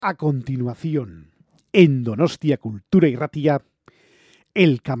A continuación, en Donostia Cultura y Ratia,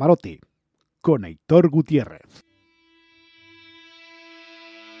 El Camarote, con Aitor Gutiérrez.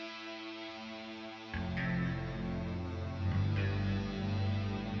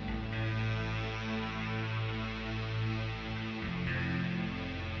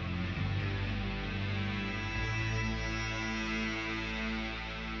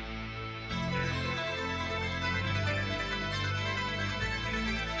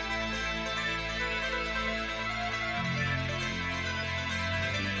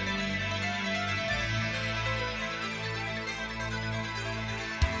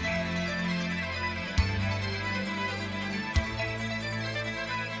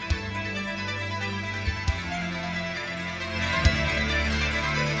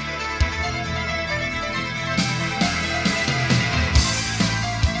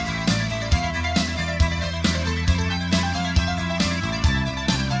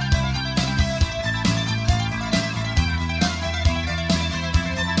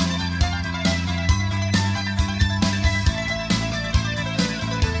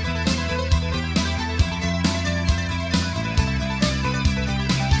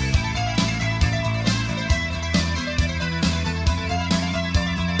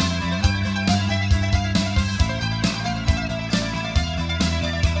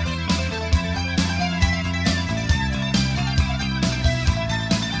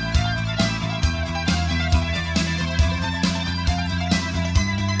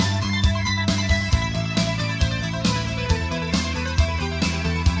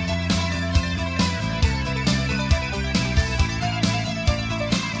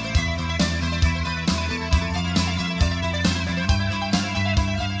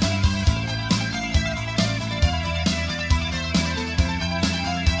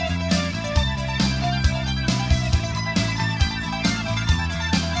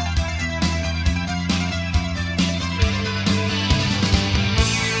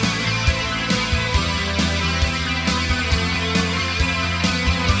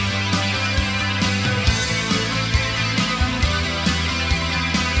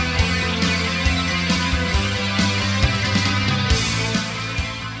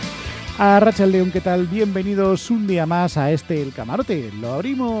 Arratsaldeon, ¿qué tal? Bienvenidos un día más a El Camarote. Lo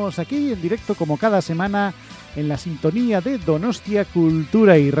abrimos aquí en directo como cada semana en la sintonía de Donostia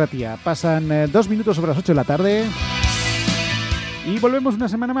Cultura y Ratia. Pasan 2 minutos sobre las 8 de la tarde y volvemos una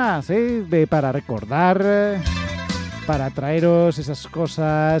semana más para recordar, para traeros esas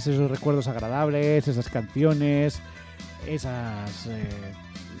cosas, esos recuerdos agradables, esas canciones, esas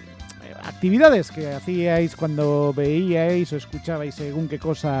actividades que hacíais cuando veíais o escuchabais según qué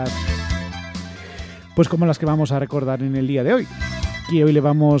cosas, pues como las que vamos a recordar en el día de hoy. Y hoy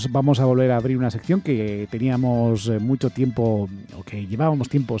vamos a volver a abrir una sección que teníamos mucho tiempo, o que llevábamos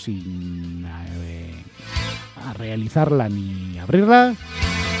tiempo sin a realizarla ni abrirla,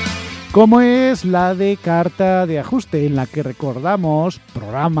 como es la de carta de ajuste, en la que recordamos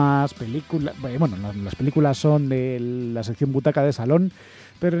programas, películas. Bueno, las películas son de la sección butaca de salón,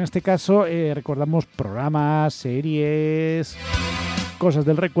 pero en este caso recordamos programas, series, cosas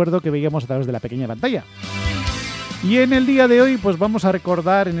del recuerdo que veíamos a través de la pequeña pantalla. Y en el día de hoy pues vamos a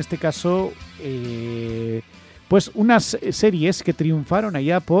recordar, en este caso, pues unas series que triunfaron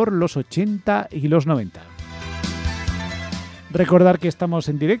allá por los 80 y los 90. Recordar que estamos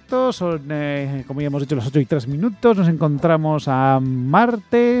en directo, son, como ya hemos dicho, las 8 y 3 minutos. Nos encontramos a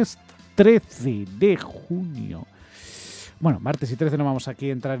martes 13 de junio. Bueno, martes y 13 no vamos aquí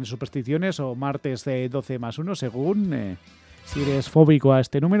a entrar en supersticiones, o martes de 12 más 1, según si eres fóbico a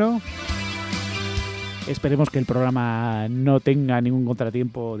este número. Esperemos que el programa no tenga ningún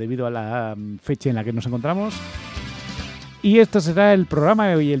contratiempo debido a la fecha en la que nos encontramos. Y este será el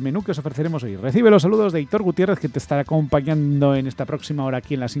programa y el menú que os ofreceremos hoy. Recibe los saludos de Aitor Gutiérrez, que te estará acompañando en esta próxima hora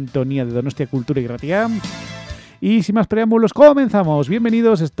aquí en la sintonía de Donostia Cultura y Ratia. Y sin más preámbulos, comenzamos.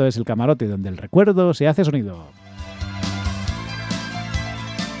 Bienvenidos, esto es El Camarote, donde el recuerdo se hace sonido.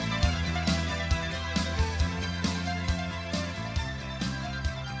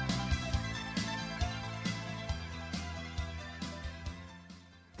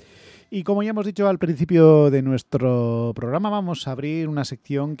 Y como ya hemos dicho al principio de nuestro programa, vamos a abrir una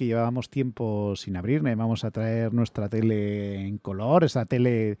sección que llevábamos tiempo sin abrir. Vamos a traer nuestra tele en color, esa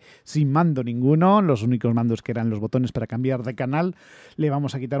tele sin mando ninguno, los únicos mandos que eran los botones para cambiar de canal. Le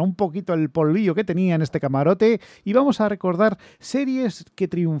vamos a quitar un poquito el polvillo que tenía en este camarote y vamos a recordar series que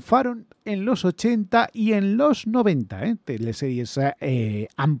triunfaron en los 80 y en los 90. Teleseries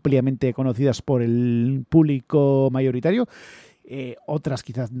ampliamente conocidas por el público mayoritario. otras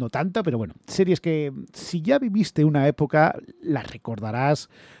quizás no tanto, pero bueno, series que si ya viviste una época, las recordarás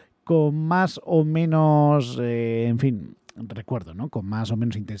con más o menos, en fin, recuerdo, ¿no? Con más o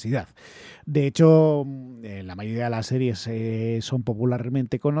menos intensidad. De hecho, la mayoría de las series son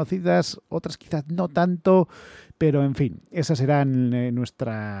popularmente conocidas, otras quizás no tanto, pero en fin, esas serán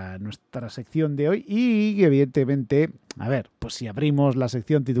nuestra sección de hoy. Y evidentemente, a ver, pues si abrimos la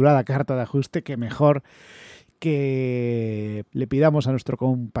sección titulada Carta de Ajuste, que mejor que le pidamos a nuestro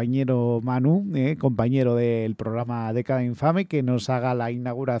compañero Manu, compañero del programa Década Infame, que nos haga la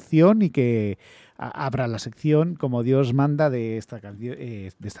inauguración y que abra la sección como Dios manda de esta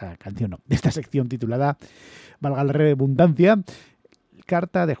sección titulada, valga la redundancia,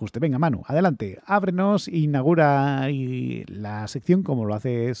 Carta de Ajuste. Venga, Manu, adelante, ábrenos e inaugura la sección como lo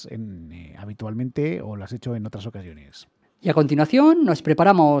haces habitualmente o lo has hecho en otras ocasiones. Y a continuación nos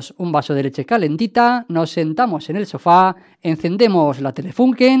preparamos un vaso de leche calentita, nos sentamos en el sofá, encendemos la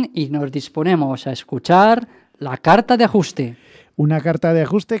Telefunken y nos disponemos a escuchar la Carta de Ajuste. Una carta de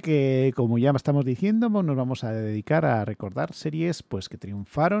ajuste que, como ya estamos diciendo, nos vamos a dedicar a recordar series pues que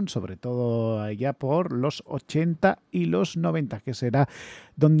triunfaron, sobre todo allá por los 80 y los 90, que será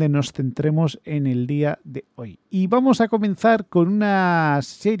donde nos centremos en el día de hoy. Y vamos a comenzar con una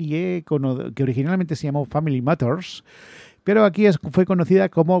serie que originalmente se llamó Family Matters, pero aquí fue conocida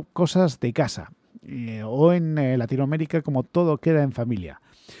como Cosas de Casa, o en Latinoamérica como Todo queda en familia.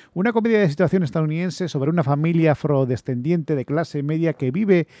 Una comedia de situación estadounidense sobre una familia afrodescendiente de clase media que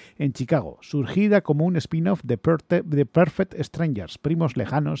vive en Chicago, surgida como un spin-off de Perfect Strangers, Primos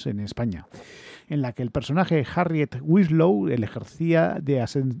Lejanos en España, en la que el personaje Harriet Winslow ejercía de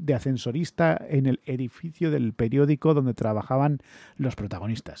ascensorista en el edificio del periódico donde trabajaban los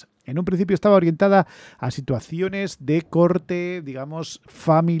protagonistas. En un principio estaba orientada a situaciones de corte, digamos,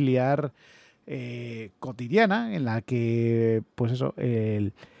 familiar, cotidiana, en la que, pues eso,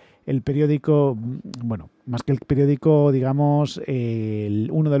 el periódico, bueno, más que el periódico, digamos,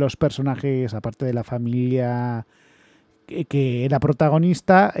 uno de los personajes, aparte de la familia que era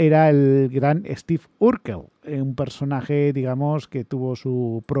protagonista, era el gran Steve Urkel, un personaje, digamos, que tuvo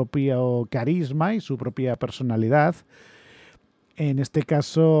su propio carisma y su propia personalidad. En este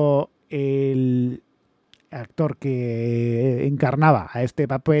caso, el actor que encarnaba a este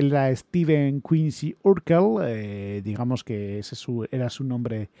papel era Stephen Quincy Urkel, digamos que ese era su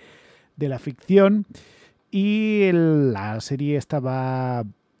nombre de la ficción, y la serie estaba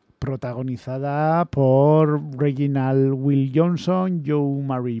protagonizada por Reginald Will Johnson, Joe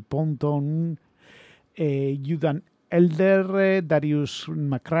Marie Ponton, Judan Elder, Darius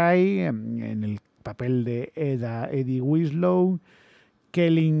McCray en el papel de Eddie Winslow,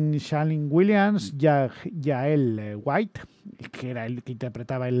 Kelly Shalin Williams, Jael White, que era el que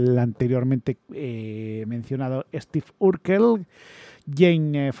interpretaba el anteriormente mencionado Steve Urkel,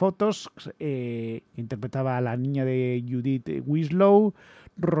 Jane Fotos, interpretaba a la niña de Judith Winslow,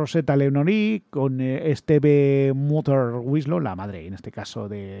 Rosetta Leonory con Steve Motor Winslow, la madre en este caso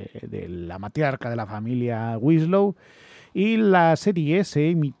de la matriarca de la familia Winslow. Y la serie se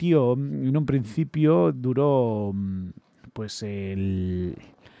emitió en un principio, duró pues entre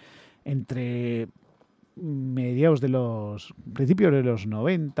principios de los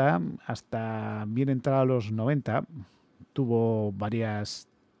 90 hasta bien entrado a los 90, tuvo varias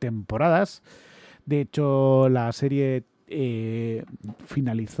temporadas. De hecho, la serie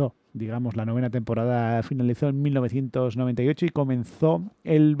finalizó, digamos, la 9ª temporada finalizó en 1998 y comenzó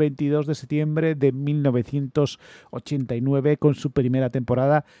el 22 de septiembre de 1989 con su primera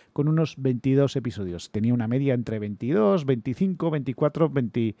temporada con unos 22 episodios. Tenía una media entre 22, 25, 24,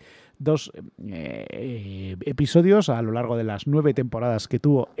 22 episodios a lo largo de las 9 temporadas que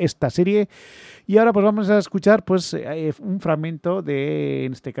tuvo esta serie. Y ahora pues vamos a escuchar pues un fragmento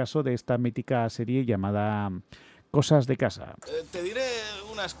en este caso, de esta mítica serie llamada Cosas de Casa. Te diré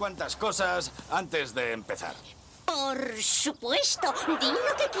unas cuantas cosas antes de empezar. Por supuesto, di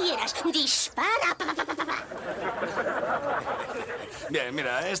lo que quieras, dispara. Bien,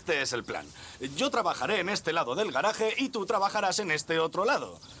 mira, este es el plan. Yo trabajaré en este lado del garaje y tú trabajarás en este otro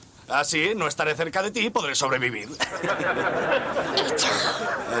lado. Así no estaré cerca de ti y podré sobrevivir. Hecho.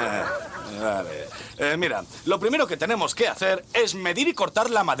 Vale. Mira, lo primero que tenemos que hacer es medir y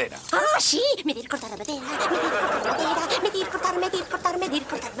cortar la madera. Ah, sí, medir, cortar la madera, medir, cortar madera, medir, cortar madera, medir,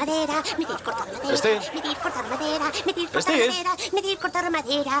 cortar madera, medir, cortar madera, medir, cortar madera, medir, cortar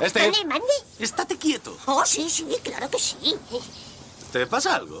madera. Mande. Estate quieto. Oh, sí, claro que sí. ¿Te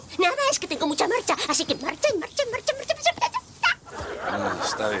pasa algo? Nada, es que tengo mucha marcha, así que marcha.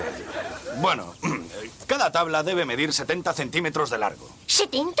 Está bien. Bueno, cada Cada tabla debe medir 70 centímetros de largo.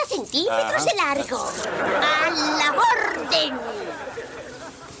 70 centímetros de largo. ¡A la orden!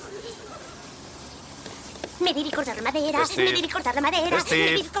 Medir y cortar madera, medir y cortar la madera,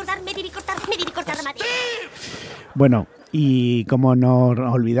 medir y cortar, medir y cortar, medir y cortar la madera. Bueno, y como no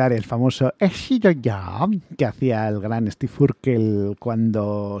olvidar el famoso "Exido ya" que hacía el gran Steve Urkel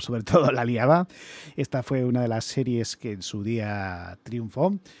cuando sobre todo la liaba. Esta fue una de las series que en su día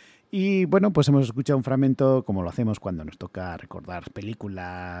triunfó. Y bueno, pues hemos escuchado un fragmento, como lo hacemos cuando nos toca recordar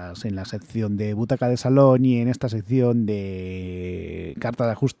películas en la sección de Butaca de Salón y en esta sección de Carta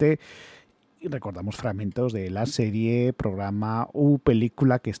de Ajuste. Y recordamos fragmentos de la serie, programa u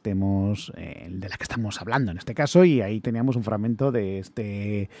película que estemos de la que estamos hablando en este caso, y ahí teníamos un fragmento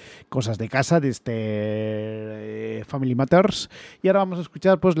de Cosas de Casa, de Family Matters, y ahora vamos a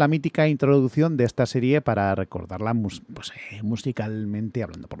escuchar pues la mítica introducción de esta serie para recordarla musicalmente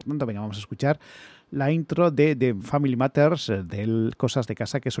hablando. Por lo tanto, venga, vamos a escuchar la intro de Family Matters, de Cosas de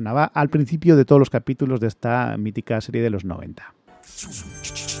Casa, que sonaba al principio de todos los capítulos de esta mítica serie de los 90.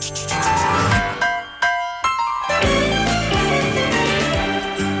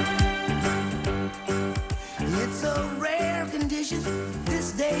 It's a rare condition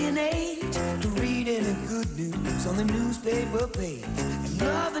this day and age to read any good news on the newspaper page. And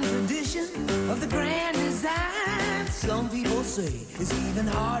love and tradition of the grand design, some people say, is even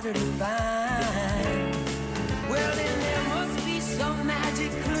harder to find. Well, then there must be some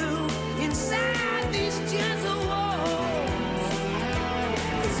magic clue inside these gentle walls.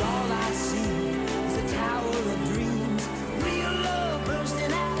 'Cause all I see is a tower of dreams, real love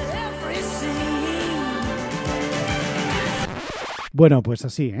bursting out of every scene. Bueno, pues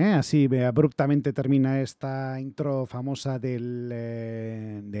así abruptamente termina esta intro famosa de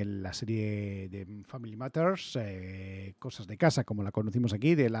la serie de Family Matters, Cosas de Casa, como la conocimos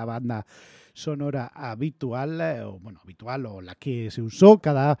aquí, de la banda sonora habitual, o la que se usó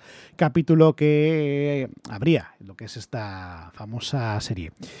cada capítulo que habría lo que es esta famosa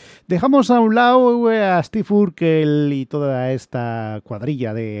serie. Dejamos a un lado a Steve Urkel y toda esta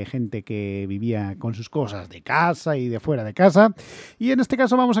cuadrilla de gente que vivía con sus cosas de casa y de fuera de casa, y en este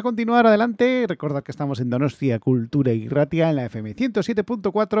caso vamos a continuar adelante. Recordad que estamos en Donostia Cultura y Irratia en la FM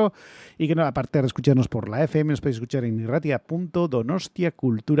 107.4, y que no, aparte de escucharnos por la FM, nos podéis escuchar en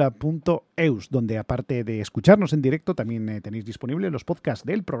irratia.donostiacultura.eus, donde aparte de escucharnos en directo también tenéis disponibles los podcasts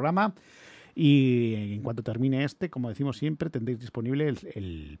del programa, y en cuanto termine como decimos siempre, tendréis disponible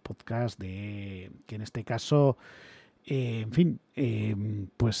el podcast que en este caso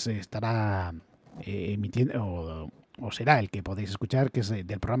pues estará emitiendo o será el que podéis escuchar, que es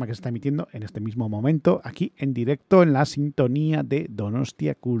del programa que se está emitiendo en este mismo momento, aquí en directo en la sintonía de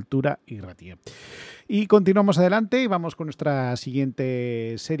Donostia Cultura y Irratia. Y continuamos adelante y vamos con nuestra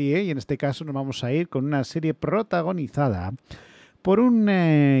siguiente serie, y en este caso nos vamos a ir con una serie protagonizada por un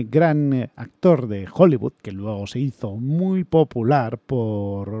gran actor de Hollywood que luego se hizo muy popular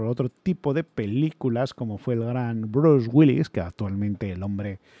por otro tipo de películas, como fue el gran Bruce Willis, que actualmente el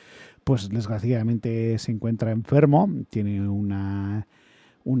hombre pues desgraciadamente se encuentra enfermo, tiene una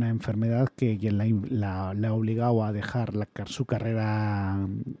enfermedad que le ha obligado a dejar su carrera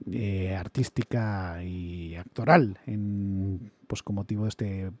artística y actoral pues con motivo de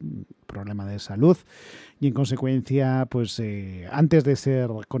este problema de salud, y en consecuencia pues antes de ser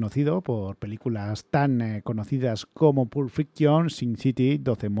conocido por películas tan conocidas como Pulp Fiction, Sin City,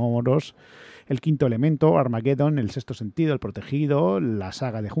 12 moros, El quinto elemento, Armageddon, El sexto sentido, El protegido, la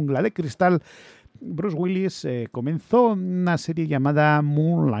saga de Jungla de Cristal, Bruce Willis comenzó una serie llamada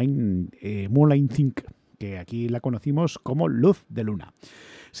Moonlight Think, que aquí la conocimos como Luz de Luna.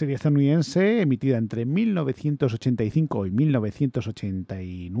 Serie estadounidense emitida entre 1985 y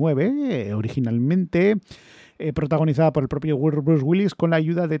 1989, originalmente protagonizada por el propio Bruce Willis con la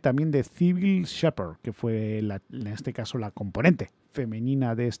ayuda también de Cybill Shepherd, que fue en este caso la componente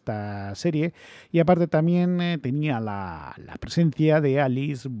femenina de esta serie, y aparte también tenía la presencia de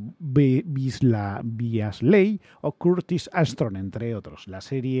Alice Biasley o Curtis Armstrong, entre otros. La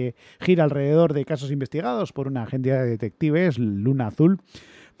serie gira alrededor de casos investigados por una agencia de detectives, Luna Azul,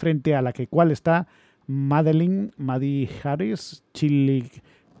 frente a la cual está Maddie Harris, Chili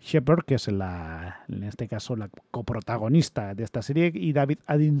Shepherd, que es en este caso la coprotagonista de esta serie, y David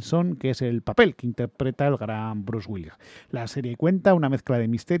Addison, que es el papel que interpreta el gran Bruce Willis. La serie cuenta una mezcla de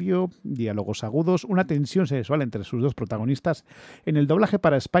misterio, diálogos agudos, una tensión sexual entre sus dos protagonistas. En el doblaje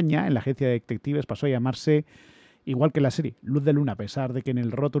para España, en la agencia de detectives, pasó a llamarse igual que la serie, Luz de Luna, a pesar de que en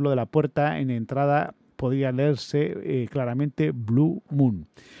el rótulo de la puerta en entrada podría leerse claramente Blue Moon.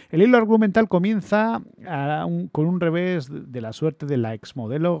 El hilo argumental comienza con un revés de la suerte de la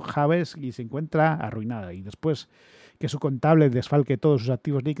exmodelo Javes y se encuentra arruinada. Y después que su contable desfalque todos sus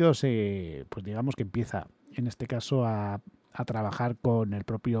activos líquidos, pues digamos que empieza, en este caso, a trabajar con el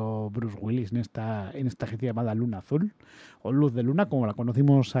propio Bruce Willis en esta agencia llamada Luna Azul, o Luz de Luna, como la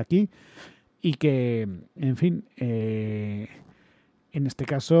conocimos aquí, y que, en fin, en este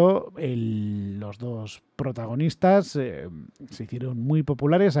caso, los dos protagonistas se hicieron muy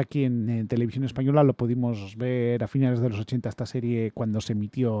populares. Aquí en televisión española lo pudimos ver a finales de los 80, esta serie, cuando se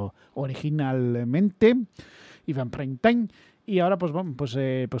emitió originalmente, iba en prime time. Y ahora, pues bueno, pues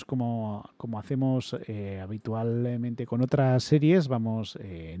como hacemos habitualmente con otras series,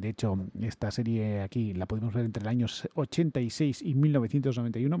 de hecho, esta serie aquí la pudimos ver entre el año 86 y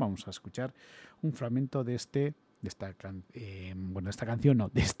 1991. Vamos a escuchar un fragmento de esta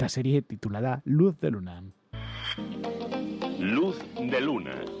serie titulada Luz de Luna. Luz de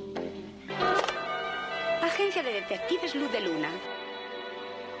Luna. Agencia de Detectives Luz de Luna.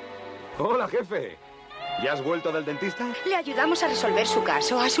 Hola, jefe. ¿Ya has vuelto del dentista? Le ayudamos a resolver su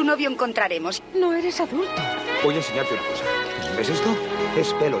caso. A su novio encontraremos. No eres adulto. Voy a enseñarte una cosa. ¿Ves esto?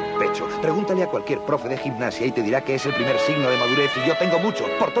 Es pelo en pecho. Pregúntale a cualquier profe de gimnasia y te dirá que es el primer signo de madurez, y yo tengo mucho,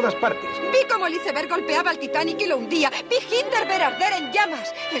 por todas partes. Vi cómo el iceberg golpeaba al Titanic y lo hundía. Vi Hindenburg arder en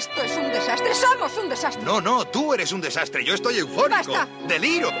llamas. Esto es un desastre. Somos un desastre. No, tú eres un desastre. Yo estoy eufórico. ¡Basta!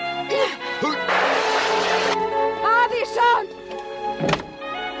 ¡Deliro! ¡Addison!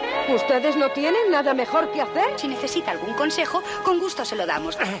 ¿Ustedes no tienen nada mejor que hacer? Si necesita algún consejo, con gusto se lo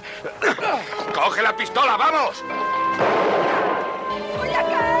damos. ¡Coge la pistola, vamos! ¡Voy a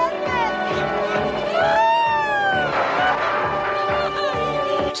caerme!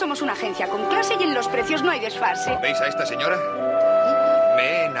 Somos una agencia con clase y en los precios no hay desfase. ¿Veis a esta señora? Me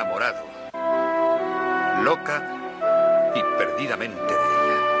he enamorado. Loca y perdidamente de ella.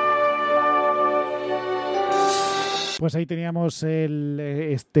 Pues ahí teníamos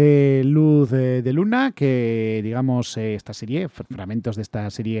Luz de Luna, que digamos esta serie, fragmentos de esta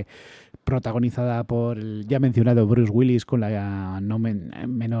serie protagonizada por el ya mencionado Bruce Willis con la no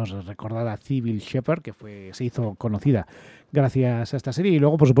menos recordada Cybill Shepherd, que se hizo conocida gracias a esta serie. Y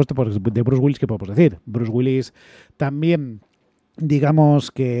luego, por supuesto, de Bruce Willis, ¿qué podemos decir? Bruce Willis también, digamos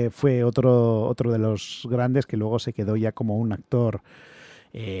que fue otro de los grandes que luego se quedó ya como un actor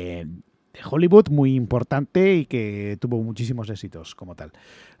de Hollywood muy importante y que tuvo muchísimos éxitos como tal.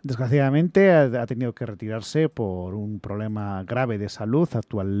 Desgraciadamente ha tenido que retirarse por un problema grave de salud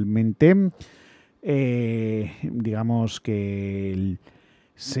actualmente. Digamos que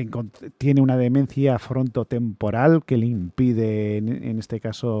tiene una demencia frontotemporal que le impide, en este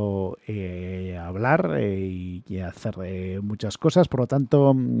caso, hablar y hacer muchas cosas. Por lo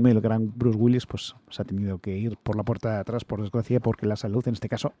tanto, el gran Bruce Willis pues se ha tenido que ir por la puerta de atrás, por desgracia, porque la salud, en este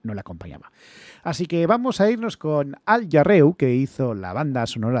caso, no le acompañaba. Así que vamos a irnos con Al Jarreau, que hizo la banda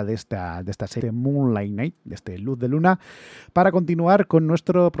sonora de esta serie Moonlight Night, de este Luz de Luna, para continuar con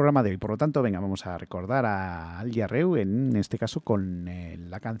nuestro programa de hoy. Por lo tanto, venga, vamos a recordar a Al Jarreau, en este caso con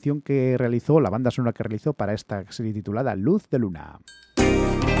la canción que realizó, la banda sonora que realizó para esta serie titulada Luz de Luna.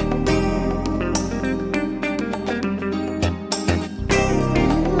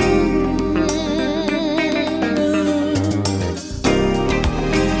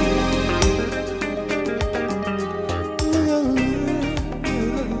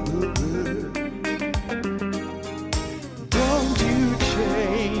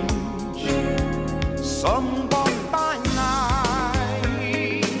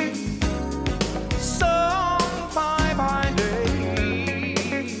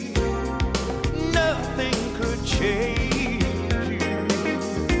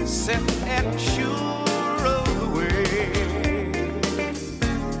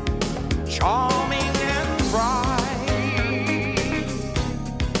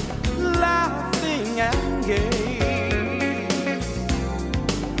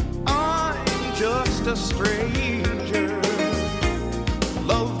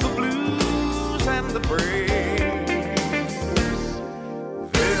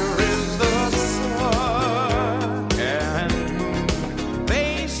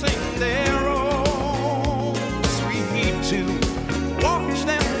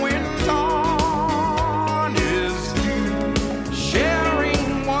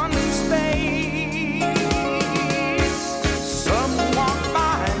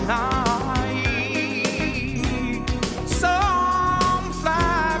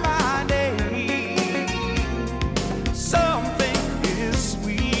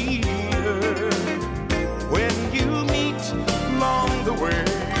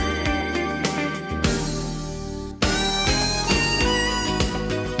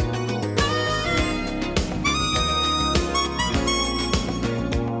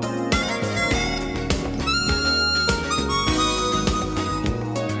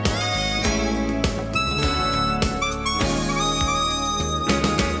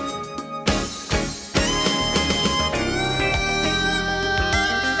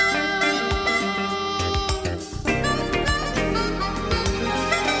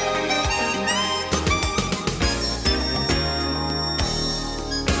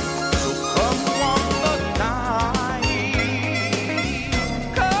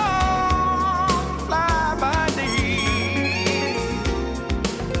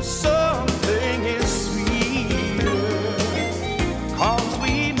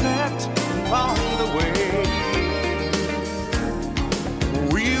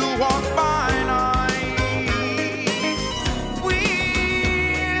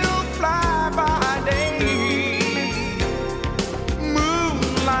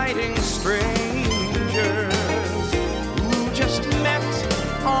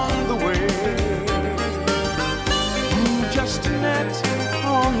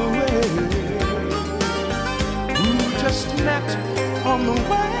 next on the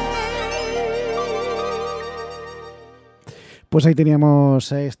way. Pues ahí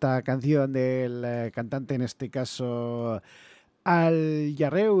teníamos esta canción del cantante, en este caso Al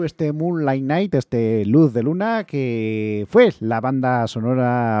Jarreau, este Moonlight Night, este Luz de Luna, que fue la banda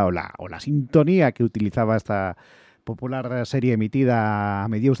sonora o la sintonía que utilizaba esta popular serie emitida a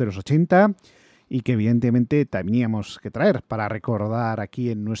mediados de los 80 y que evidentemente teníamos que traer para recordar aquí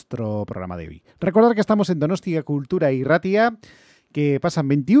en nuestro programa de hoy. Recordar que estamos en Donostia Cultura y Ratia, que pasan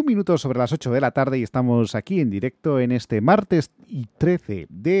 21 minutos sobre las 8 de la tarde y estamos aquí en directo en este martes y 13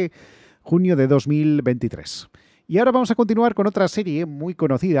 de junio de 2023. Y ahora vamos a continuar con otra serie muy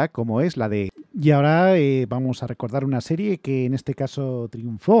conocida como es la de... Y ahora vamos a recordar una serie que en este caso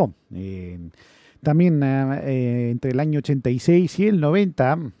triunfó también entre el año 86 y el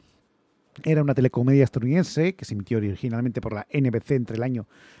 90. Era una telecomedia estadounidense que se emitió originalmente por la NBC entre el año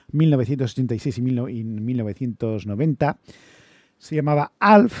 1986 y 1990. Se llamaba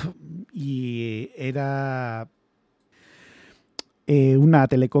Alf y era una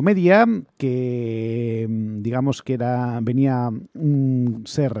telecomedia que, digamos que venía un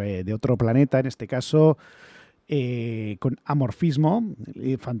ser de otro planeta, en este caso con amorfismo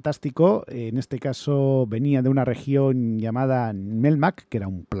fantástico. En este caso venía de una región llamada Melmac, que era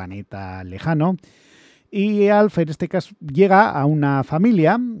un planeta lejano. Y Alf, en este caso, llega a una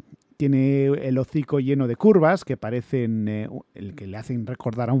familia. Tiene el hocico lleno de curvas que parecen el que le hacen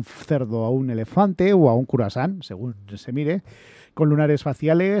recordar a un cerdo, a un elefante o a un croissant, según se mire, con lunares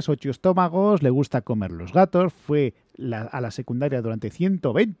faciales, 8 estómagos, le gusta comer los gatos, fue a la secundaria durante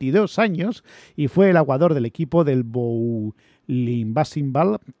 122 años y fue el aguador del equipo del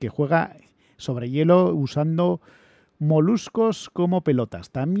bowling-basketball que juega sobre hielo usando moluscos como pelotas.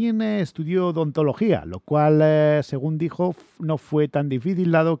 También estudió odontología, lo cual, según dijo, no fue tan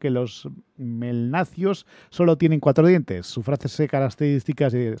difícil dado que los melnacios solo tienen 4 dientes. Su frase característica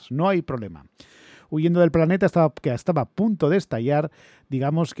es: no hay problema. Huyendo del planeta que estaba a punto de estallar,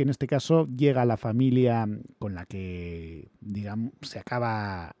 digamos que en este caso llega la familia con la que, digamos, se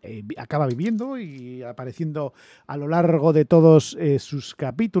acaba viviendo y apareciendo a lo largo de todos sus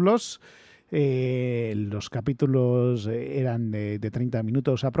capítulos. Los capítulos eran de 30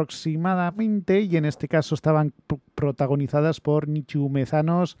 minutos aproximadamente y en este caso estaban protagonizadas por Nichu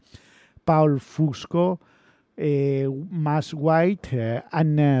Mezanos, Paul Fusco, Max White,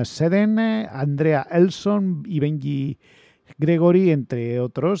 Anna Seden, Andrea Elson y Benji Gregory, entre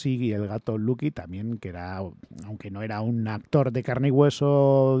otros, y el gato Lucky también, que era, aunque no era un actor de carne y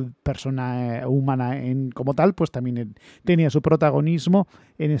hueso, persona humana como tal, pues también tenía su protagonismo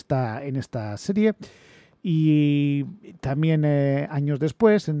en esta serie. Y también años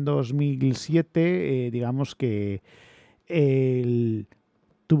después, en 2007, digamos que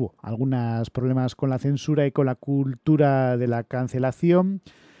tuvo algunos problemas con la censura y con la cultura de la cancelación.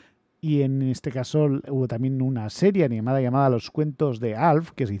 Y en este caso hubo también una serie animada llamada Los Cuentos de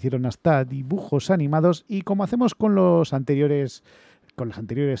Alf, que se hicieron hasta dibujos animados. Y como hacemos con las anteriores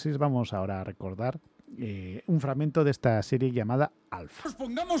series, vamos ahora a recordar un fragmento de esta serie llamada Alf. ¡Nos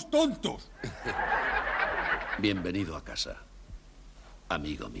pongamos tontos! Bienvenido a casa,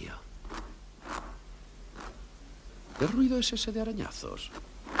 amigo mío. ¿Qué ruido es ese de arañazos?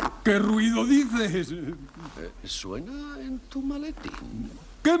 ¿Qué ruido dices? Suena en tu maletín.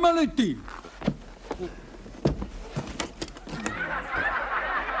 ¿Qué maletín?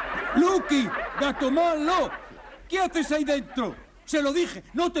 ¡Lucky! ¡Gato malo! ¿Qué haces ahí dentro? Se lo dije,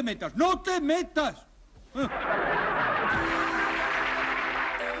 no te metas, no te metas.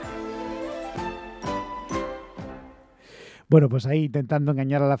 Bueno, pues ahí intentando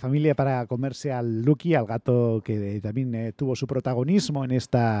engañar a la familia para comerse al Lucky, al gato que también tuvo su protagonismo en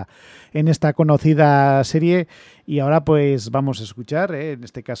esta conocida serie. Y ahora pues vamos a escuchar, en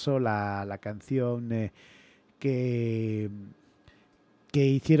este caso, la canción que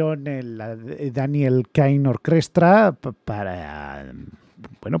hicieron la Daniel Kain Orchestra para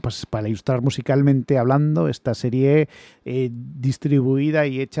ilustrar musicalmente hablando esta serie distribuida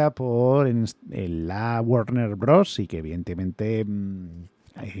y hecha por la Warner Bros. Y que evidentemente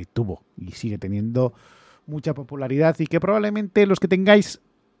tuvo y sigue teniendo mucha popularidad y que probablemente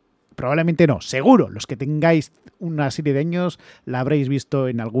seguro los que tengáis una serie de años la habréis visto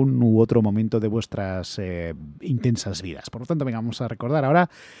en algún u otro momento de vuestras intensas vidas. Por lo tanto, vamos a recordar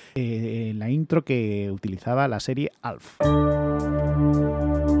ahora la intro que utilizaba la serie Alf.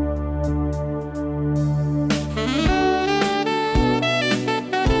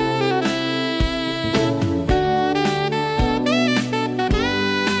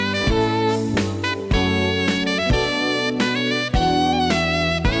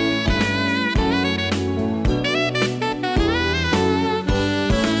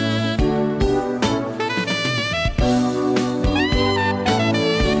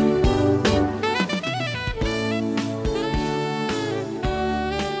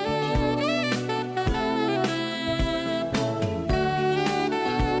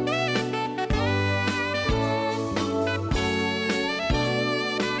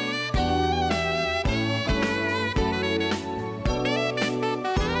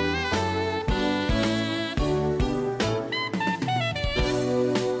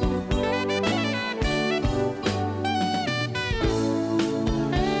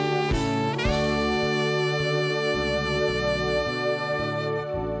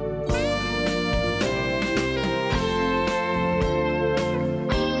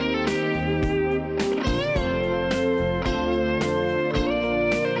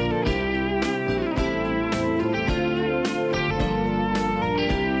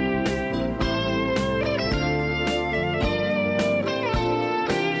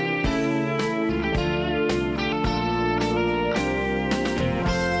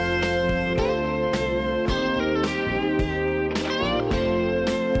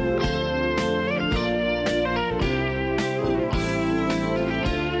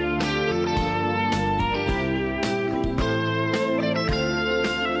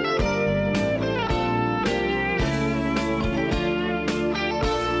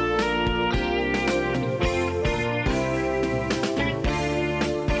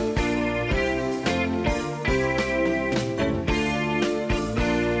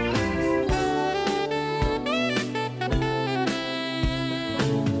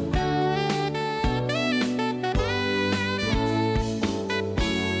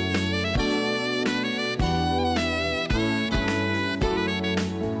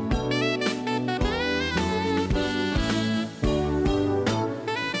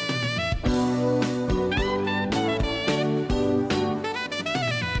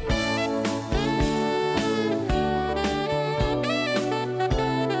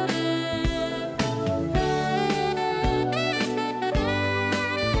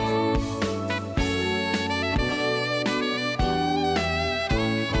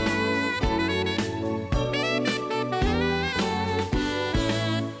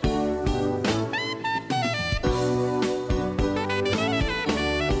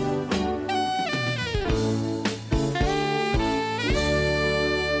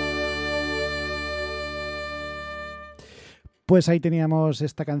 Pues ahí teníamos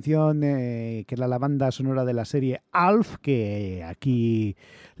esta canción que era la banda sonora de la serie Alf, que aquí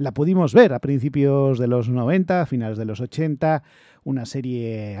la pudimos ver a principios de los 90, a finales de los 80, una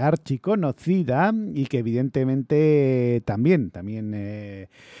serie archiconocida y que evidentemente también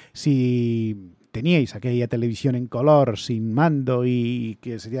si teníais aquella televisión en color sin mando y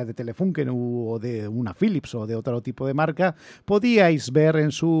que sería de Telefunken o de una Philips o de otro tipo de marca, podíais ver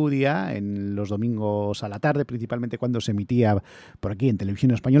en su día, en los domingos a la tarde, principalmente cuando se emitía por aquí en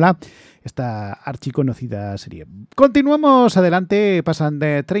Televisión Española, esta archiconocida serie. Continuamos adelante, pasan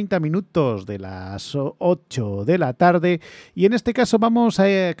de 30 minutos de las 8 de la tarde y en este caso vamos a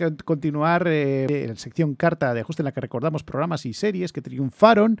continuar en la sección carta de ajuste en la que recordamos programas y series que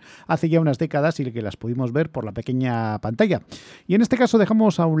triunfaron hace ya unas décadas y que las pudimos ver por la pequeña pantalla. Y en este caso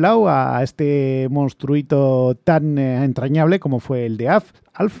dejamos a un lado a este monstruito tan entrañable como fue el de Alf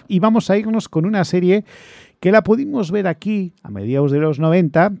y vamos a irnos con una serie que la pudimos ver aquí a mediados de los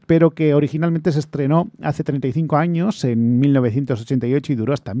 90, pero que originalmente se estrenó hace 35 años, en 1988, y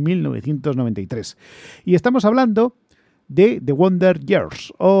duró hasta 1993. Y estamos hablando de The Wonder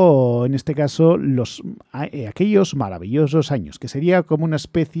Years, o en este caso aquellos maravillosos años, que sería como una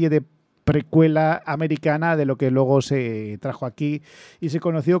especie de precuela americana de lo que luego se trajo aquí y se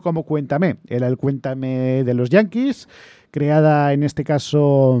conoció como Cuéntame. Era el Cuéntame de los Yankees, creada en este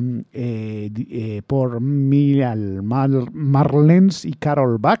caso por Mial Marlens y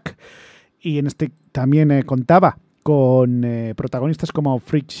Carol Bach, y en este también contaba con protagonistas como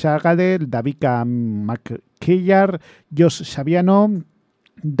Fritz Shagader, Davika McKellar, Josh Saviano,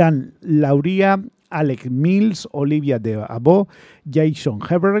 Dan Lauria, Alec Mills, Olivia de Abo, Jason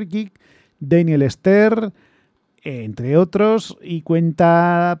Hebergy, Daniel Stern, entre otros, y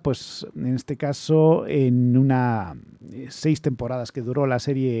cuenta, pues en este caso, en 6 temporadas que duró la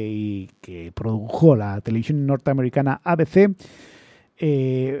serie y que produjo la televisión norteamericana ABC,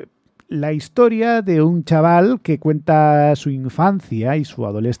 la historia de un chaval que cuenta su infancia y su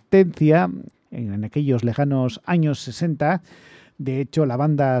adolescencia en aquellos lejanos años 60. De hecho, la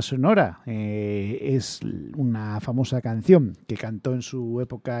banda sonora es una famosa canción que cantó en su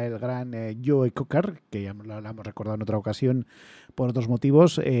época el gran Joe Cocker, que ya la hemos recordado en otra ocasión por otros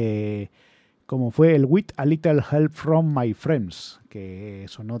motivos, como fue el With a Little Help from My Friends, que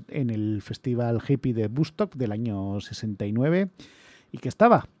sonó en el Festival Hippie de Woodstock del año 69 y que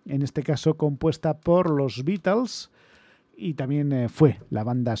estaba, en este caso, compuesta por los Beatles. Y también fue la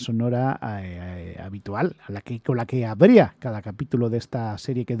banda sonora habitual con la que abría cada capítulo de esta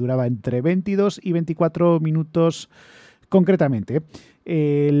serie, que duraba entre 22 y 24 minutos concretamente.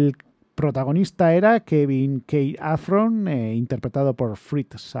 El protagonista era Kevin K. Afron, interpretado por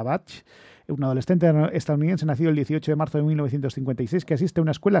Fritz Savage, un adolescente estadounidense nacido el 18 de marzo de 1956 que asiste a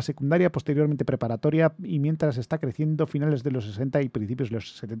una escuela secundaria, posteriormente preparatoria, y mientras está creciendo, finales de los 60 y principios de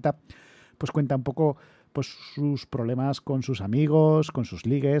los 70, pues cuenta un poco pues sus problemas con sus amigos, con sus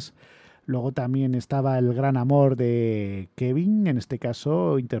ligues. Luego también estaba el gran amor de Kevin, en este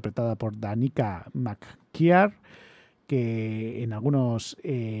caso interpretada por Danica McKellar, que en algunos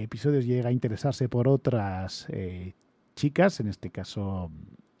episodios llega a interesarse por otras chicas, en este caso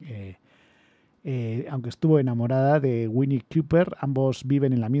aunque estuvo enamorada de Winnie Cooper. Ambos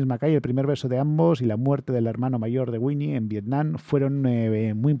viven en la misma calle. El primer beso de ambos y la muerte del hermano mayor de Winnie en Vietnam fueron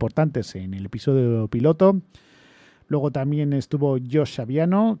muy importantes en el episodio piloto. Luego también estuvo Josh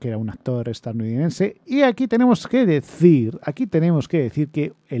Saviano, que era un actor estadounidense. Y aquí tenemos que decir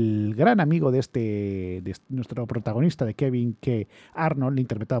que el gran amigo de nuestro protagonista, de Kevin K. Arnold,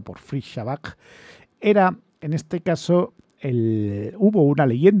 interpretado por Fritz Savage, era, en este caso, hubo una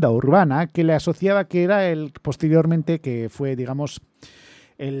leyenda urbana que le asociaba que era posteriormente, que fue, digamos,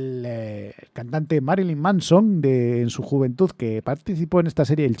 el cantante Marilyn Manson en su juventud, que participó en esta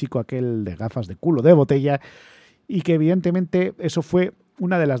serie, el chico aquel de gafas de culo de botella, y que evidentemente eso fue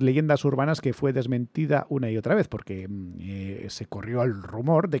una de las leyendas urbanas que fue desmentida una y otra vez, porque se corrió el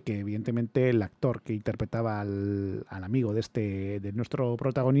rumor de que evidentemente el actor que interpretaba al amigo de nuestro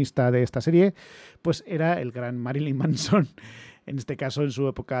protagonista de esta serie, pues era el gran Marilyn Manson, en este caso en su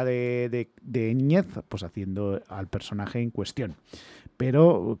época de niñez, pues haciendo al personaje en cuestión.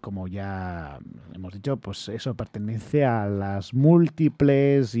 Pero, como ya hemos dicho, pues eso pertenece a las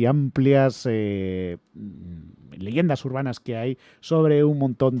múltiples y amplias leyendas urbanas que hay sobre un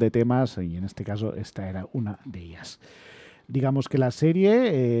montón de temas, y en este caso esta era una de ellas. Digamos que la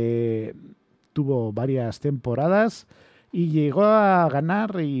serie tuvo varias temporadas y llegó a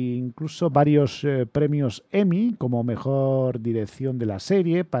ganar incluso varios premios Emmy como mejor dirección de la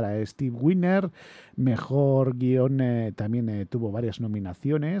serie para Steve Winner, mejor guión, también tuvo varias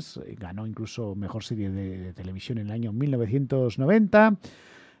nominaciones, ganó incluso mejor serie de televisión en el año 1990.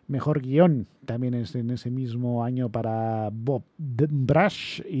 Mejor guión también es en ese mismo año para Bob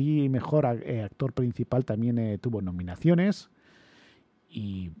Brush, y mejor actor principal también tuvo nominaciones.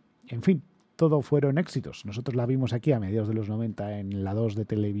 Y, en fin, todo fueron éxitos. Nosotros la vimos aquí a mediados de los 90 en la 2 de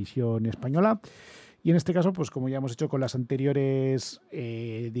Televisión Española. Y en este caso, pues como ya hemos hecho con las anteriores,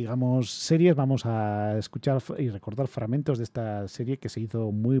 digamos, series, vamos a escuchar y recordar fragmentos de esta serie que se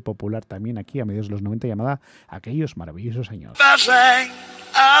hizo muy popular también aquí a mediados de los 90, llamada Aquellos maravillosos años.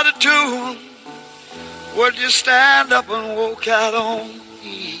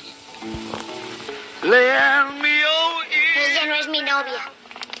 Ella no es mi novia.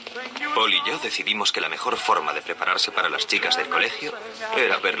 Paul y yo decidimos que la mejor forma de prepararse para las chicas del colegio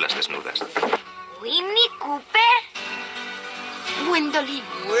era verlas desnudas. Winnie Cooper. Gwendolyn.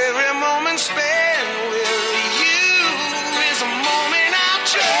 Every moment spent with you is a moment I'll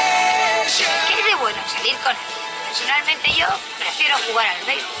treasure. ¿Qué es de bueno salir con él? Personalmente yo prefiero jugar al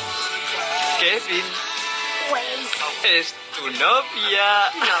béisbol. Kevin. Wade. Es tu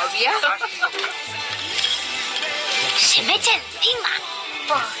novia. ¿Novia? Se me echa encima.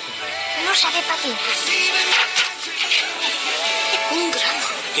 No sabe patinar. Un grano.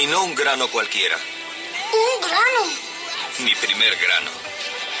 Y no un grano cualquiera. Un grano. Mi primer grano.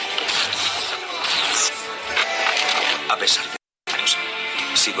 A pesar de eso,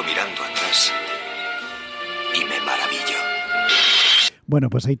 sigo mirando atrás y me maravillo. Bueno,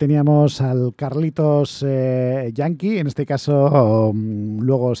 pues ahí teníamos al Carlitos Yankee, en este caso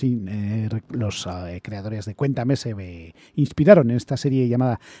luego sí, los creadores de Cuéntame se inspiraron en esta serie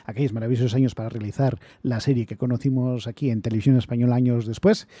llamada Aquellos maravillosos años para realizar la serie que conocimos aquí en Televisión Española años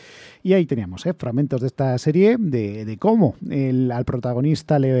después, y ahí teníamos fragmentos de esta serie de cómo al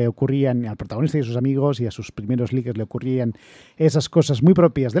protagonista le ocurrían, al protagonista y a sus amigos y a sus primeros ligues le ocurrían esas cosas muy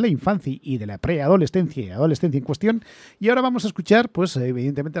propias de la infancia y de la preadolescencia y adolescencia en cuestión. Y ahora vamos a escuchar pues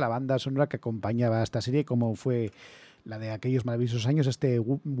evidentemente la banda sonora que acompañaba a esta serie, como fue la de Aquellos maravillosos años,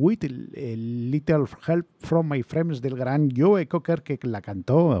 With el Little Help from My Friends del gran Joe Cocker, que la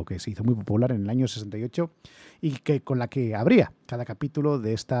cantó, o que se hizo muy popular en el año 68, y que con la que abría cada capítulo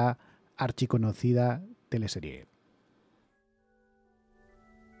de esta archiconocida teleserie.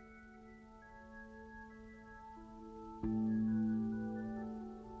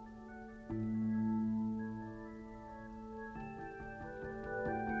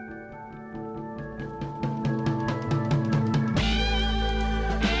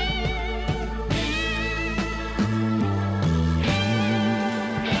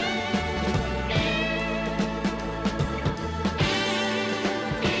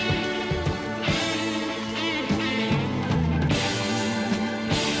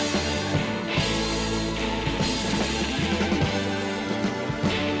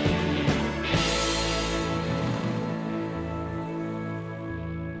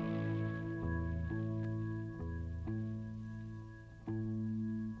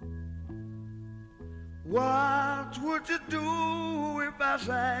 What would you do if I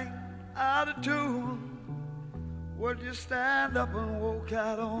sang out of tune? Would you stand up and walk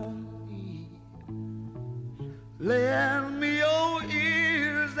out on me? Lend me your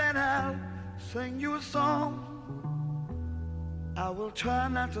ears and I'll sing you a song. I will try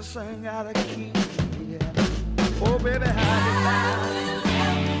not to sing out of key. Yeah. Oh, baby, how do you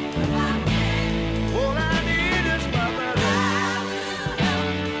all I need is my brother.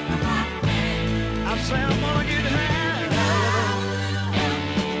 I say I'm gonna get high.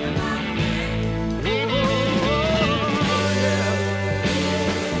 Oh, yeah.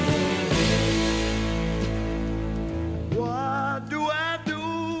 What do I do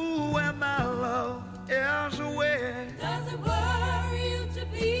when my love is away? Does it worry you to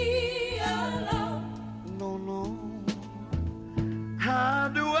be alone? No, no. How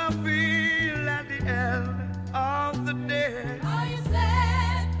do I feel at the end of the day? Are you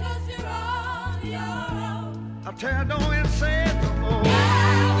sad 'cause you're on your own? I tell you, don't even say it no more.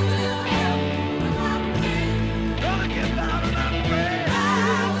 Gonna get down and out of the way.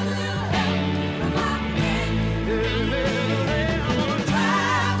 I'm gonna try.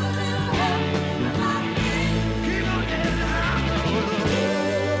 Keep on getting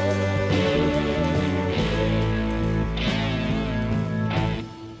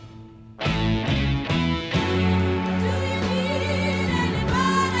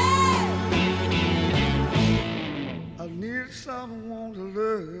I need some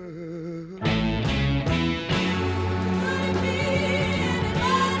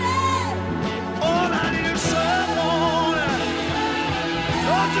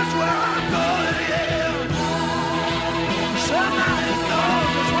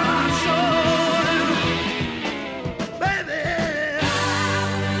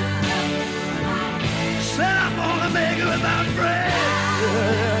with my friends.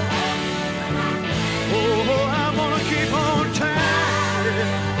 Oh, I'm gonna keep on trying.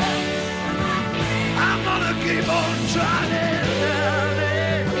 I'm gonna keep on trying.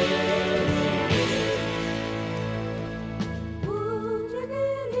 Would you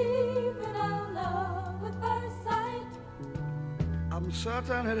believe in our love at first sight? I'm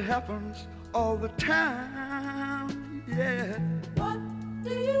certain it happens all the time, yeah. What do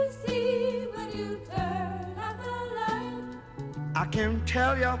you see when you turn out the light? I can't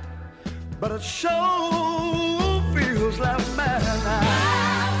tell you, but it sure feels like madness.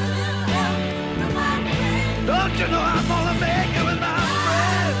 Don't you know I'm gonna make it with my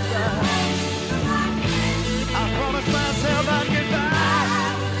friends? I promised myself I'd get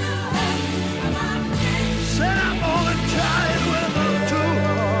back. Said I'm gonna try it with them too.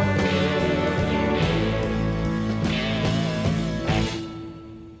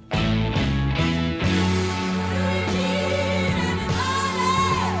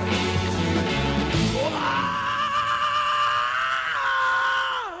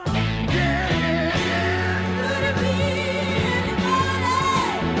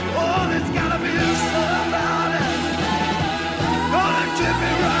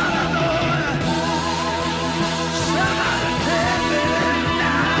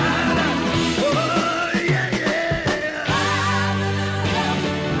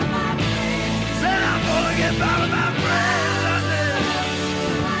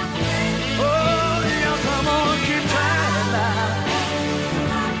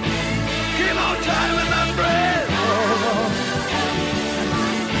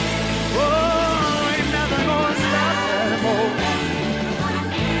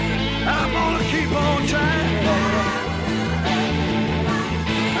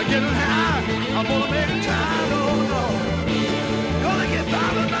 I'm gonna make a time, oh no. Gonna get by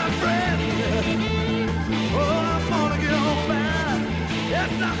with my friends. Oh, I'm gonna get on back. Yes,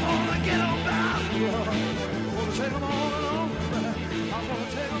 I'm gonna get on back. I'm gonna take them all along. I'm gonna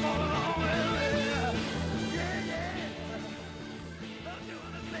take them all along with me. Yeah, yeah. Don't you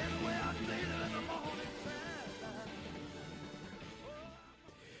understand the way I feel in the morning?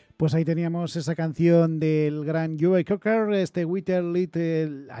 Pues ahí teníamos esa canción del gran Joe Cocker,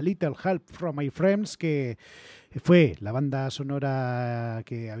 A Little Help from My Friends, que fue la banda sonora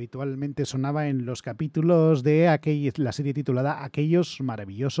que habitualmente sonaba en los capítulos de la serie titulada Aquellos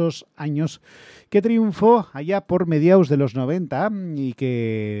maravillosos años, que triunfó allá por mediados de los 90 y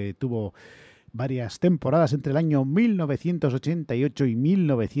que tuvo varias temporadas entre el año 1988 y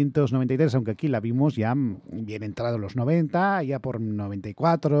 1993, aunque aquí la vimos ya bien entrados los 90, ya por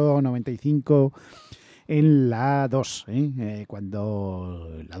 94, 95, en la 2, cuando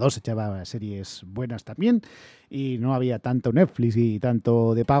la 2 echaba series buenas también y no había tanto Netflix y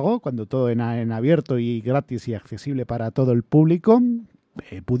tanto de pago, cuando todo en abierto y gratis y accesible para todo el público,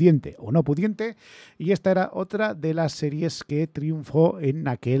 pudiente o no pudiente, y esta era otra de las series que triunfó en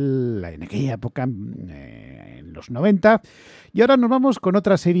aquella época, en los 90. Y ahora nos vamos con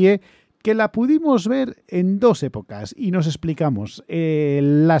otra serie que la pudimos ver en dos épocas y nos explicamos.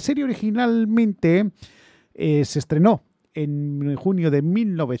 La serie originalmente se estrenó en junio de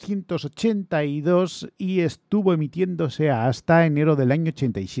 1982 y estuvo emitiéndose hasta enero del año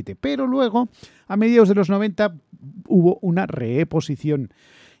 87. Pero luego, a mediados de los 90, hubo una reposición.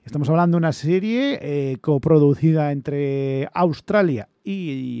 Estamos hablando de una serie coproducida entre Australia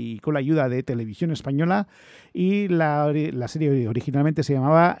y con la ayuda de Televisión Española, y la serie originalmente se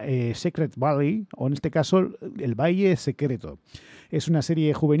llamaba Secret Valley, o en este caso El Valle Secreto. Es una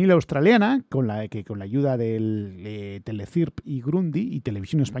serie juvenil australiana con la ayuda del Telecirp y Grundy y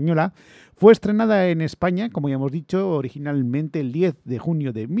Televisión Española fue estrenada en España, como ya hemos dicho, originalmente el 10 de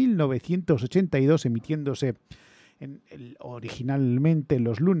junio de 1982, emitiéndose originalmente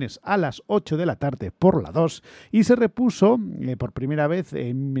los lunes a las 8 de la tarde por la 2, y se repuso por primera vez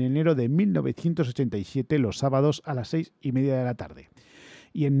en enero de 1987 los sábados a las 6:30 de la tarde.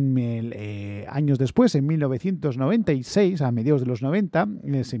 Y años después, en 1996, a mediados de los 90,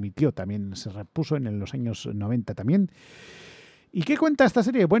 se emitió también, se repuso en los años 90 también. ¿Y qué cuenta esta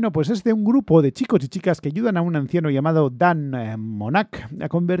serie? Bueno, pues es de un grupo de chicos y chicas que ayudan a un anciano llamado Dan Monac a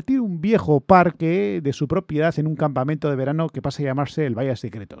convertir un viejo parque de su propiedad en un campamento de verano que pasa a llamarse el Valle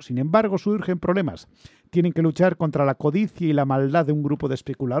Secreto. Sin embargo, surgen problemas. Tienen que luchar contra la codicia y la maldad de un grupo de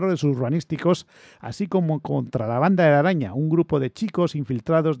especuladores urbanísticos, así como contra la Banda de la Araña, un grupo de chicos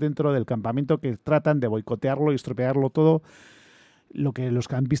infiltrados dentro del campamento que tratan de boicotearlo y estropearlo todo, lo que los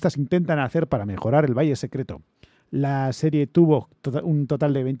campistas intentan hacer para mejorar el Valle Secreto. La serie tuvo un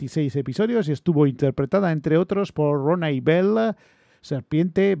total de 26 episodios y estuvo interpretada, entre otros, por Ronnie Bell,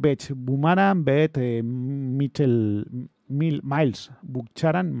 Serpiente, Bech Bumaran, Miles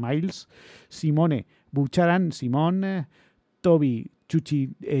Bucharan, Miles, Simone Bucharan, Simón, Toby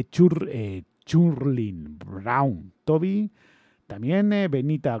Churlin Brown, Toby. También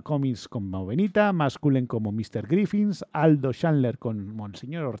Benita Comics como Benita, Masculen como Mr. Griffins, Aldo Chandler como el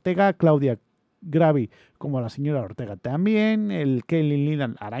señor Ortega, Claudia Gravi como la señora Ortega también, el Kelly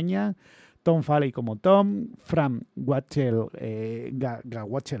Leland Araña, Tom Farley como Tom, Fran Watchell,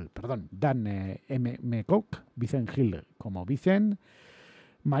 Dan M. Cook, Vicent Hill como Vicent,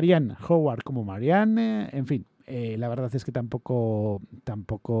 Marianne Howard como Marianne, en fin. La verdad es que tampoco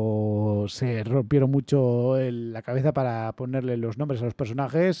se rompieron mucho la cabeza para ponerle los nombres a los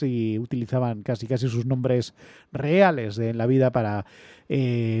personajes y utilizaban casi sus nombres reales en la vida para,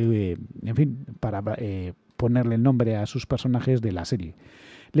 para ponerle el nombre a sus personajes de la serie.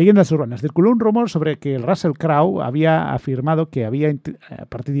 Leyendas urbanas. Circuló un rumor sobre que el Russell Crowe había afirmado que había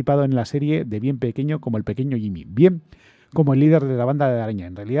participado en la serie de bien pequeño como el pequeño Jimmy, bien como el líder de la banda de araña.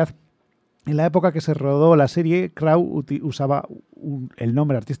 En realidad, en la época que se rodó la serie, Crowe usaba el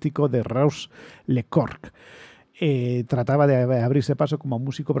nombre artístico de Rose LeCorq. Trataba de abrirse paso como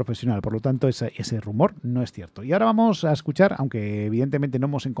músico profesional, por lo tanto ese rumor no es cierto. Y ahora vamos a escuchar, aunque evidentemente no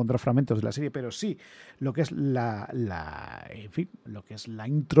hemos encontrado fragmentos de la serie, pero sí lo que es la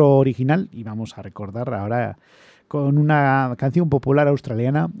intro original, y vamos a recordar ahora con una canción popular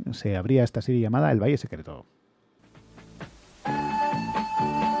australiana. Se abría esta serie llamada El Valle Secreto.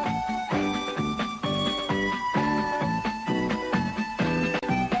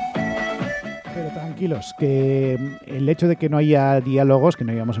 Tranquilos, que el hecho de que no haya diálogos, que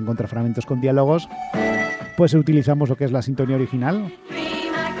no íbamos a encontrar fragmentos con diálogos, pues utilizamos lo que es la sintonía original.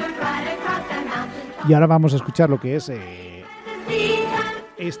 Y ahora vamos a escuchar lo que es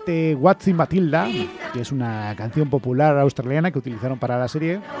What's in Matilda, que es una canción popular australiana que utilizaron para la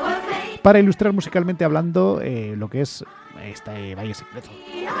serie, para ilustrar musicalmente hablando lo que es este Valle Secreto.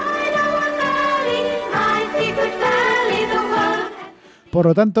 Por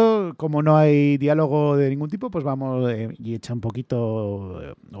lo tanto, como no hay diálogo de ningún tipo, pues vamos y echa un poquito,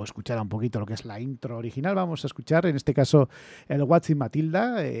 o escuchar un poquito lo que es la intro original. Vamos a escuchar, en este caso, el What's in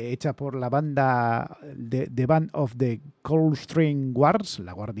Matilda, hecha por la banda, The Band of the Coldstream Guards,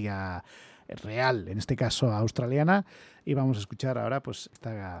 la guardia real, en este caso australiana. Y vamos a escuchar ahora pues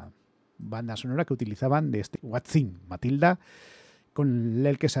esta banda sonora que utilizaban de este What's in Matilda, con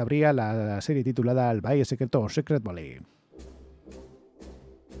el que se abría la serie titulada El Valle Secreto o Secret Valley.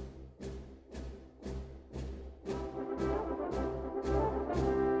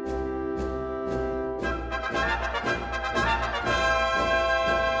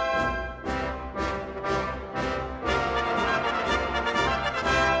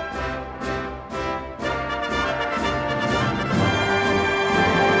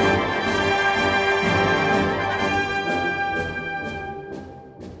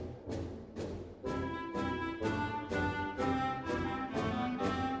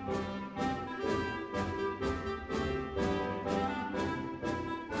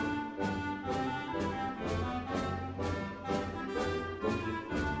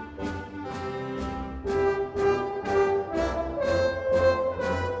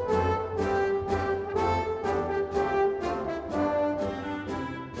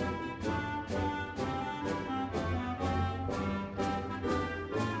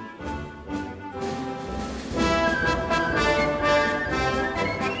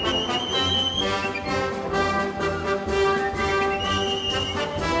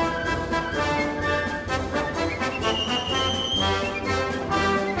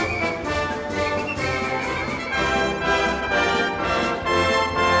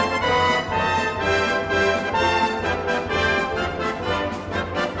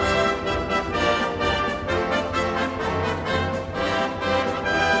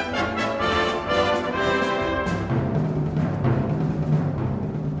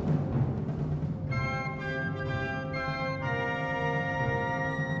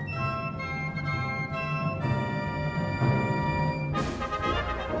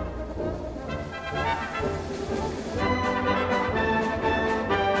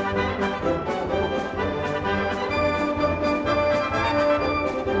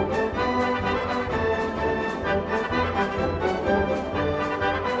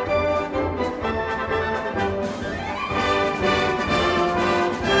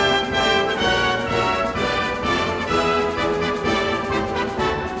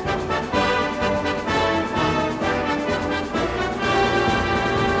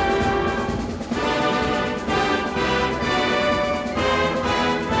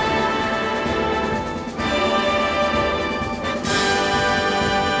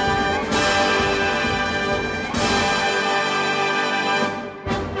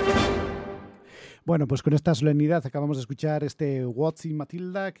 Bueno, pues con esta solemnidad acabamos de escuchar este What's in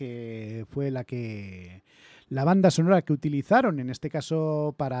Matilda, que fue la banda sonora que utilizaron, en este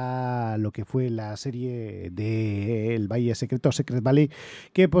caso, para lo que fue la serie de El Valle Secreto, Secret Valley,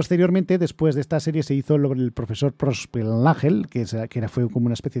 que posteriormente, después de esta serie, se hizo el profesor Prosper Ángel, fue como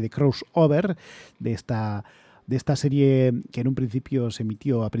una especie de crossover de esta serie que en un principio se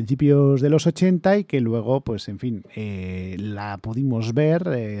emitió a principios de los 80 y que luego, pues en fin, la pudimos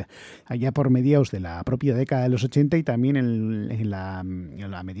ver allá por mediados de la propia década de los 80 y también a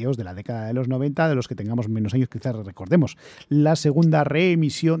mediados de la década de los 90, de los que tengamos menos años quizás recordemos la segunda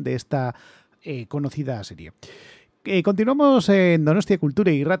reemisión de esta conocida serie. Continuamos en Donostia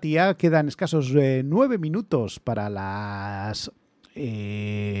Cultura y Ratia. Quedan escasos 9 minutos para las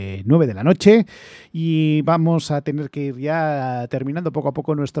 9 de la noche y vamos a tener que ir ya terminando poco a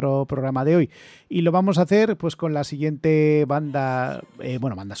poco nuestro programa de hoy, y lo vamos a hacer pues con la siguiente banda,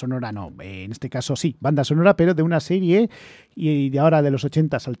 banda sonora no, en este caso sí, banda sonora, pero de una serie, y de ahora de los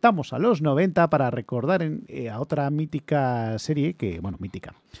 80 saltamos a los 90 para recordar a otra mítica serie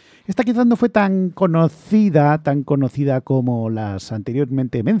mítica. Esta quizás no fue tan conocida como las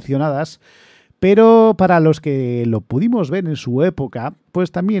anteriormente mencionadas, pero para los que lo pudimos ver en su época,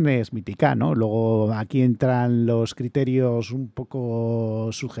 pues también es mítica, ¿no? Luego aquí entran los criterios un poco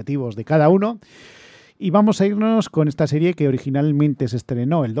subjetivos de cada uno. Y vamos a irnos con esta serie que originalmente se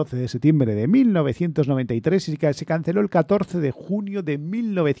estrenó el 12 de septiembre de 1993 y que se canceló el 14 de junio de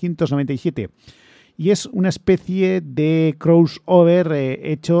 1997. Y es una especie de crossover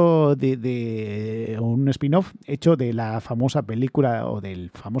hecho de un spin-off hecho de la famosa película o del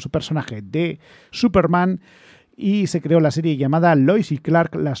famoso personaje de Superman, y se creó la serie llamada Lois y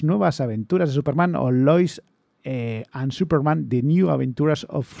Clark, las nuevas aventuras de Superman, o Lois and Superman, The New Adventures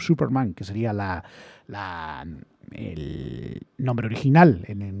of Superman, que sería el nombre original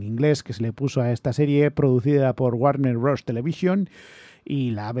en inglés que se le puso a esta serie, producida por Warner Bros. Television.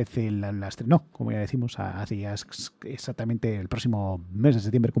 Y la ABC la estrenó, como ya decimos, hace ya exactamente el próximo mes de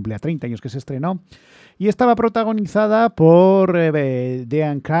septiembre, cumplía 30 años que se estrenó. Y estaba protagonizada por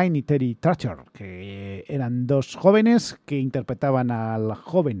Dean Cain y Terry Thatcher, que eran dos jóvenes que interpretaban al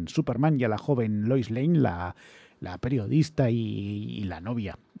joven Superman y a la joven Lois Lane, la periodista y la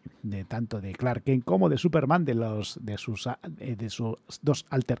novia tanto de Clark Kent como de Superman, de sus dos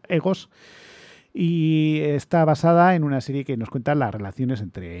alter egos. Y está basada en una serie que nos cuenta las relaciones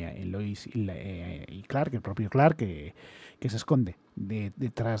entre Lois y Clark, el propio Clark, que se esconde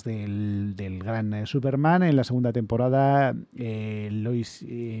detrás del gran Superman. En la segunda temporada, Lois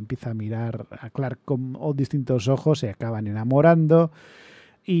empieza a mirar a Clark con distintos ojos, se acaban enamorando,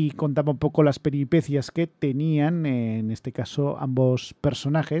 y contaba un poco las peripecias que tenían, en este caso, ambos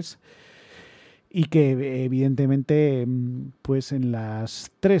personajes, y que evidentemente, pues en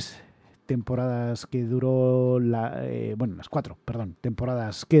las 3 temporadas que duró las 4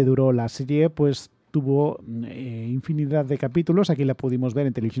 temporadas que duró la serie, pues tuvo infinidad de capítulos. Aquí la pudimos ver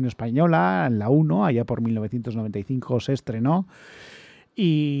en Televisión Española, en la 1, allá por 1995 se estrenó.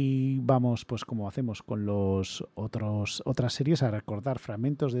 Y vamos, pues como hacemos con otras series, a recordar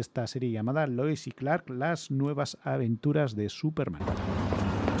fragmentos de esta serie llamada Lois y Clark, las nuevas aventuras de Superman.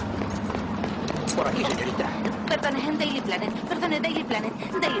 Por aquí, señorita. Perdone, Daily Planet,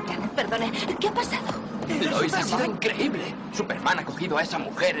 perdone. ¿Qué ha pasado? Lois, ha sido increíble. Superman ha cogido a esa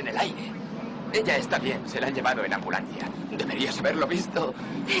mujer en el aire. Ella está bien, se la han llevado en ambulancia. Deberías haberlo visto.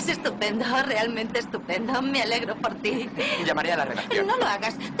 Es estupendo, realmente estupendo. Me alegro por ti. Llamaré a la redacción. No lo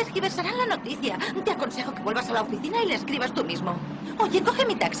hagas, tergiversarán la noticia. Te aconsejo que vuelvas a la oficina y le escribas tú mismo. Oye, coge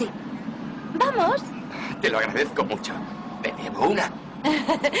mi taxi. ¡Vamos! Te lo agradezco mucho. ¿Te debo una?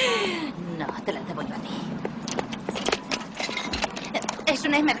 No, te la debo yo a ti. Es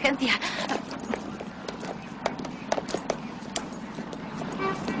una emergencia.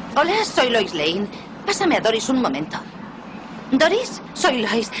 Hola, soy Lois Lane. Pásame a Doris un momento. Doris, soy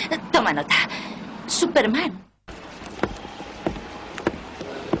Lois. Toma nota. Superman.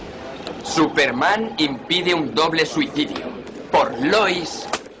 Superman impide un doble suicidio. Por Lois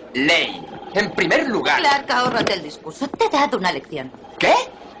Lane. En primer lugar... Clark, ahórrate el discurso. Te he dado una lección. ¿Qué?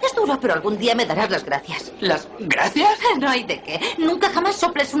 Es duro, pero algún día me darás las gracias. ¿Las gracias? No hay de qué. Nunca jamás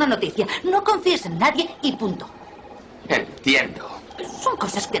soples una noticia. No confíes en nadie y punto. Entiendo. Son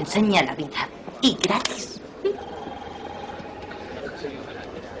cosas que enseña la vida. Y gratis.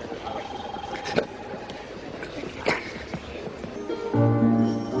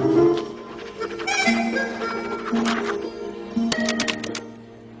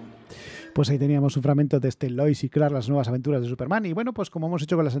 Pues ahí teníamos un fragmento de este Lois y Clark, las nuevas aventuras de Superman. Y bueno, pues como hemos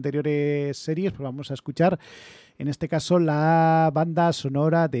hecho con las anteriores series, pues vamos a escuchar en este caso la banda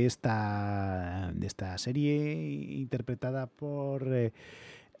sonora de esta serie interpretada por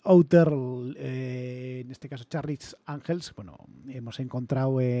Outer, en este caso Charlie's Angels. Bueno, hemos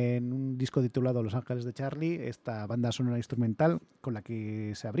encontrado en un disco titulado Los Ángeles de Charlie esta banda sonora instrumental con la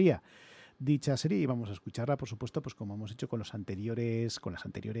que se abría dicha serie y vamos a escucharla, por supuesto, pues como hemos hecho con las anteriores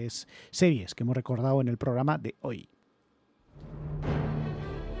series que hemos recordado en el programa de hoy.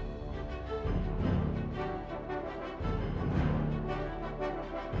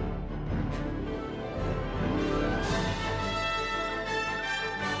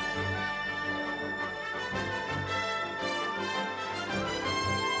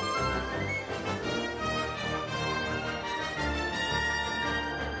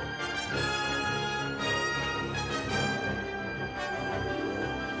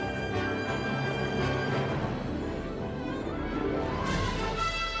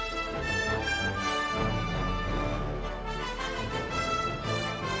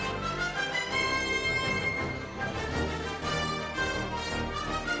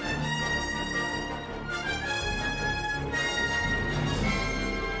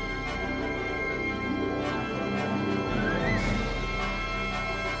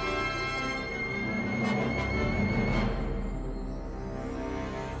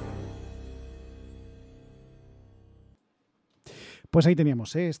 Pues ahí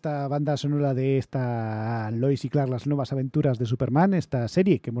teníamos esta banda sonora de esta Lois y Clark, las nuevas aventuras de Superman, esta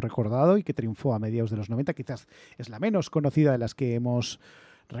serie que hemos recordado y que triunfó a mediados de los 90, quizás es la menos conocida de las que hemos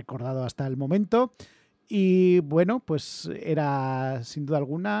recordado hasta el momento. Y bueno, pues era sin duda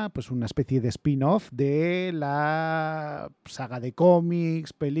alguna pues una especie de spin-off de la saga de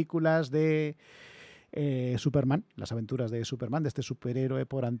cómics, películas de Superman, las aventuras de Superman, de este superhéroe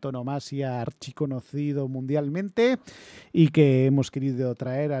por antonomasia archiconocido mundialmente y que hemos querido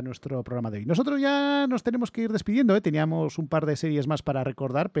traer a nuestro programa de hoy. Nosotros ya nos tenemos que ir despidiendo, teníamos un par de series más para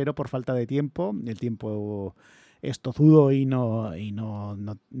recordar, pero por falta de tiempo, el tiempo es tozudo y no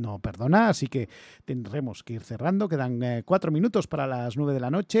perdona, así que tendremos que ir cerrando. Quedan 4 minutos para las 9 de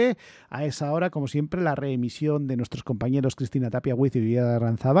la noche. A esa hora, como siempre, la reemisión de nuestros compañeros Cristina Tapia Huiz y Viviana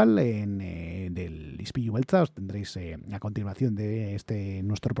Ranzábal del Ispillu Beltza. Os tendréis a continuación de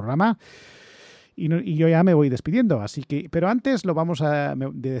nuestro programa. Y yo ya me voy despidiendo, así que, pero antes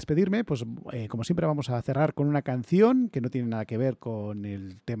de despedirme, pues como siempre vamos a cerrar con una canción que no tiene nada que ver con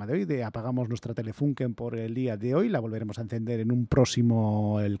el tema de hoy, de apagamos nuestra Telefunken por el día de hoy, la volveremos a encender en un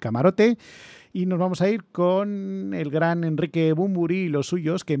próximo El Camarote, y nos vamos a ir con el gran Enrique Bunbury y los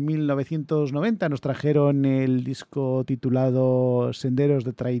suyos, que en 1990 nos trajeron el disco titulado Senderos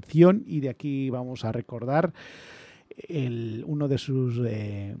de Traición, y de aquí vamos a recordar uno de sus...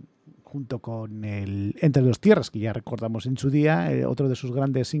 junto con el Entre dos tierras, que ya recordamos en su día, otro de sus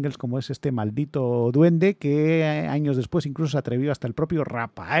grandes singles, como es este Maldito Duende, que años después incluso se atrevió hasta el propio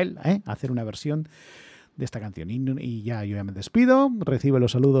Rafael a hacer una versión de esta canción. Y yo ya me despido, recibo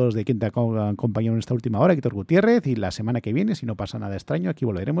los saludos de quien te ha acompañado en esta última hora, Héctor Gutiérrez, y la semana que viene, si no pasa nada extraño, aquí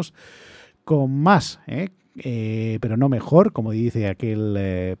volveremos con más, pero no mejor, como dice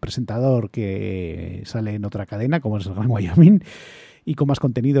aquel presentador que sale en otra cadena, como es el Gran Wyoming, y con más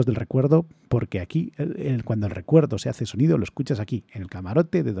contenidos del recuerdo, porque aquí, cuando el recuerdo se hace sonido, lo escuchas aquí, en el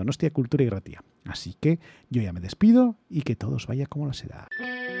Camarote de Donostia Cultura y Gratia. Así que yo ya me despido y que todos vaya como la seda.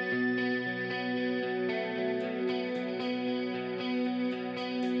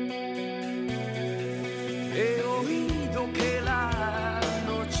 He oído que la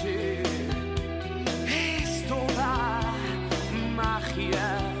noche es toda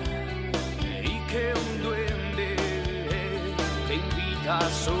magia y que un duende te invita a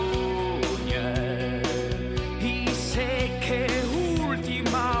soñar. Y sé que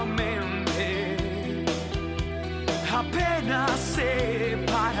últimamente apenas he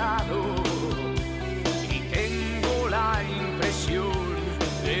parado y tengo la impresión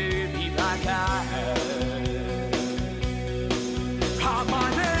de divagar.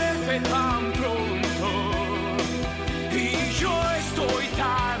 Amanece tan pronto y yo estoy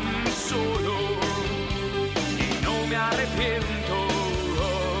tan solo y no me arrepiento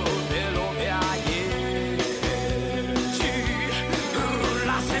de lo de ayer. Sí,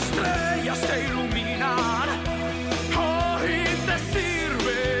 las estrellas te iluminan, hoy te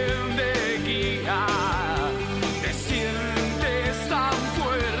sirven de guía. Te sientes tan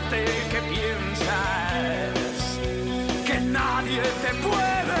fuerte que piensas que nadie te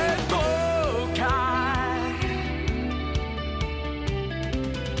puede tocar.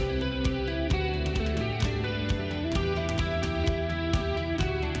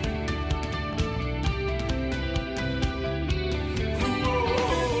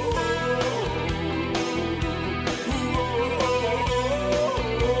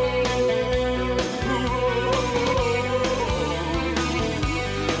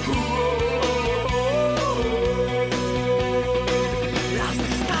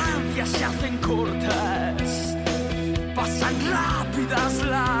 hacen cortas, pasan rápidas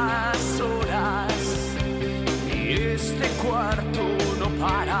las horas y este cuarto no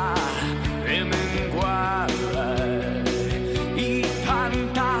para de menguar. Y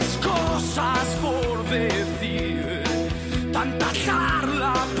tantas cosas por decir, tanta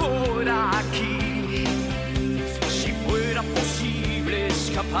charla por aquí. Si fuera posible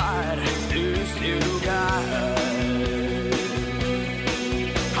escapar de este lugar.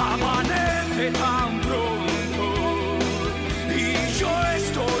 Amanece